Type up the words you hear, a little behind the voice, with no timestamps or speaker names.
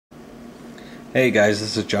Hey guys,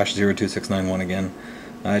 this is Josh02691 again.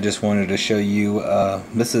 I just wanted to show you,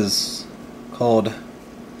 this is called,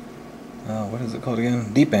 what is it called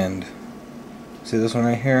again? Deepend. See this one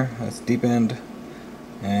right here? That's Deepend,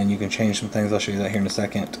 and you can change some things. I'll show you that here in a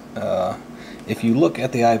second. If you look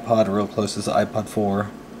at the iPod real close, this is iPod 4.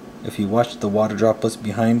 If you watch the water droplets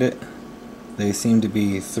behind it, they seem to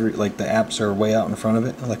be, like the apps are way out in front of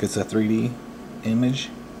it, like it's a 3D image.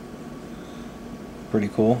 Pretty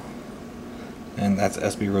cool. And that's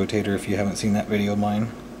SB Rotator if you haven't seen that video of mine.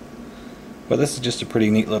 But this is just a pretty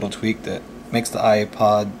neat little tweak that makes the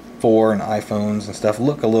iPod 4 and iPhones and stuff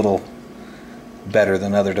look a little better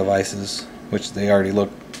than other devices, which they already look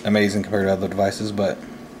amazing compared to other devices. But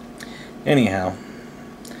anyhow,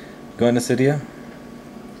 go into Cydia.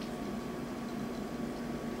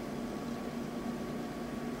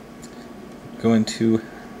 Go into,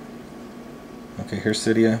 okay, here's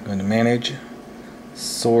Cydia. Go into Manage,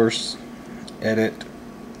 Source, Edit,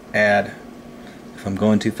 Add. If I'm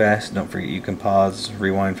going too fast, don't forget you can pause,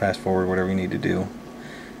 rewind, fast forward, whatever you need to do.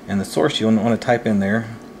 And the source you want to type in there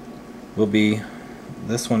will be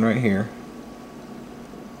this one right here.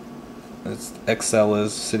 It's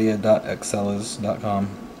cydia.excelis.com.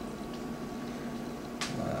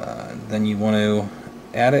 Then you want to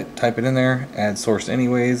add it, type it in there, add source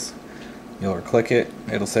anyways. You'll click it,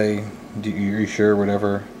 it'll say, are you sure,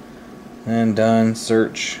 whatever. And done,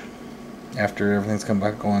 search. After everything's come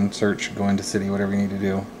back on, search, go into Cydia, whatever you need to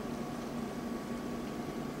do.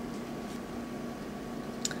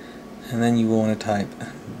 And then you will want to type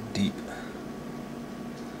deep.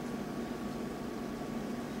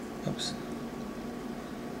 Oops.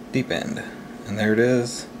 Deepend. And there it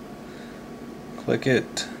is. Click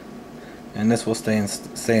it. And this will say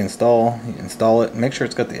install. You install it. Make sure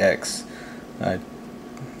it's got the X.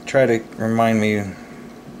 Try to remind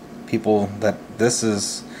people that this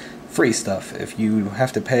is free stuff. If you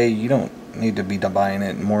have to pay, you don't need to be buying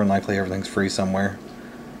it. More than likely everything's free somewhere.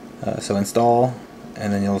 So install,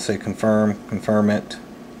 and then you'll say confirm it.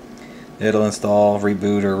 It'll install,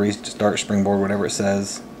 reboot, or restart Springboard, whatever it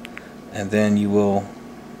says. And then you will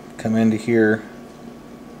come into here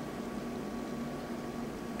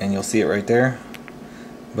and you'll see it right there.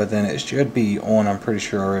 But then it should be on, I'm pretty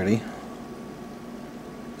sure already.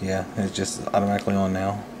 Yeah, it's just automatically on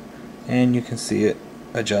now. And you can see it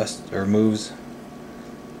adjust or moves.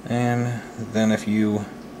 And then if you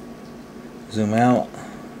zoom out,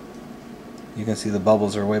 you can see the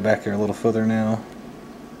bubbles are way back here a little further now.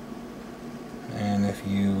 And if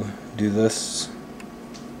you do this,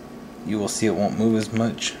 you will see it won't move as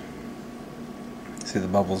much. See the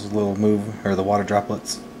bubbles a little move, or the water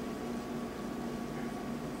droplets.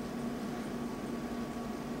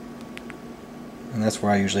 And that's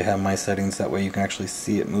where I usually have my settings, that way you can actually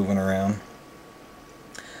see it moving around.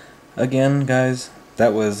 Again, guys,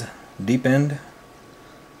 that was Deepend.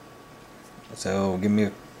 So give me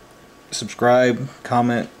a subscribe,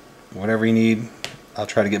 comment, whatever you need. I'll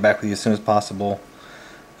try to get back with you as soon as possible.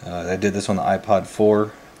 I did this on the iPod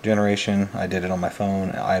 4 generation. I did it on my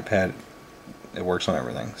phone, iPad. It works on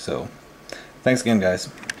everything. So thanks again, guys.